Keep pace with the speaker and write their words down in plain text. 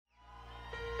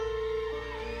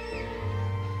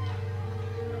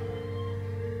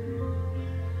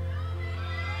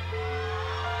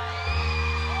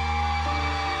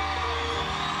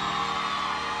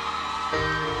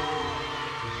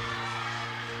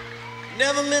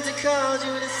Never meant to cause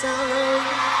you this sorrow.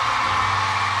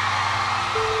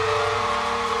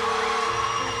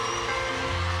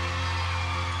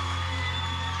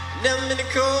 Never meant to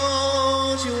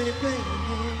cause you any pain.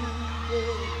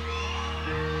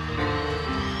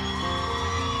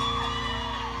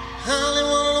 I only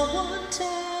wanna one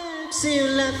time see you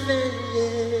laughing,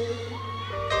 yeah.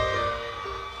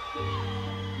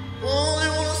 Only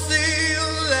wanna see you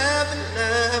laughing,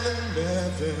 laughing,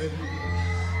 laughing.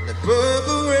 The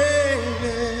purple rain,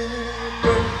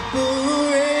 purple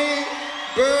rain,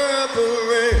 purple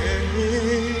rain,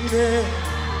 yeah.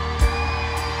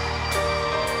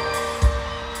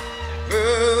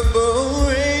 Purple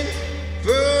rain,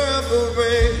 purple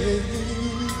rain.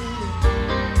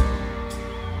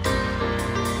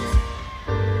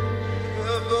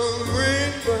 Purple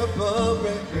rain, purple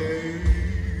rain.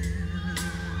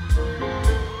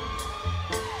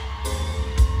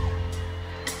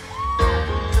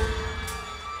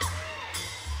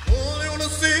 Only wanna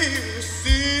see you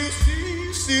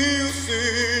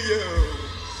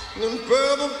in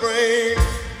purple rain.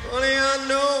 Honey, I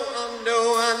know,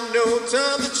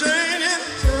 time to change it,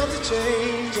 time to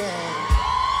change it.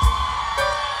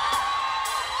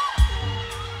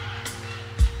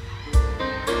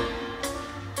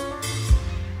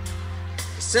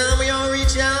 It's time we all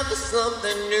reach out for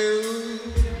something new.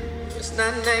 It's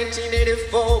not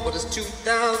 1984, but it's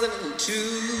 2002. You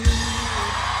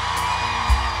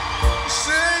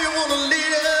say you want a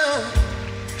leader,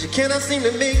 but you cannot seem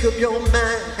to make up your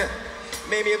mind.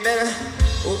 Maybe you better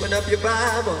open up your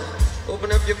Bible.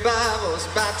 Open up your Bible, it's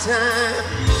about time.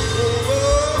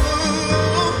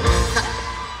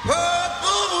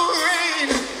 Purple rain,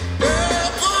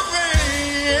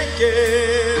 yeah.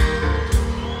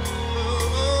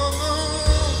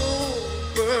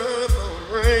 Purple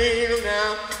rain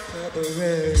now, purple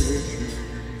rain.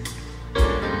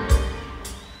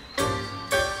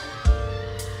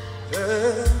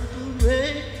 Purple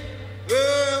rain,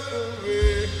 purple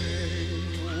rain.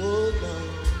 Oh,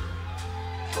 Lord.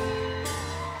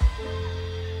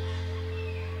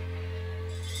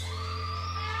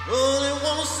 Only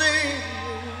wanna see you.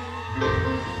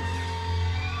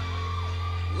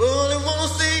 Only wanna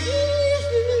see you.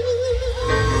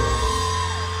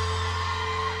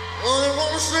 Only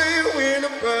wanna see you in the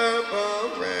purple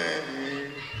rain.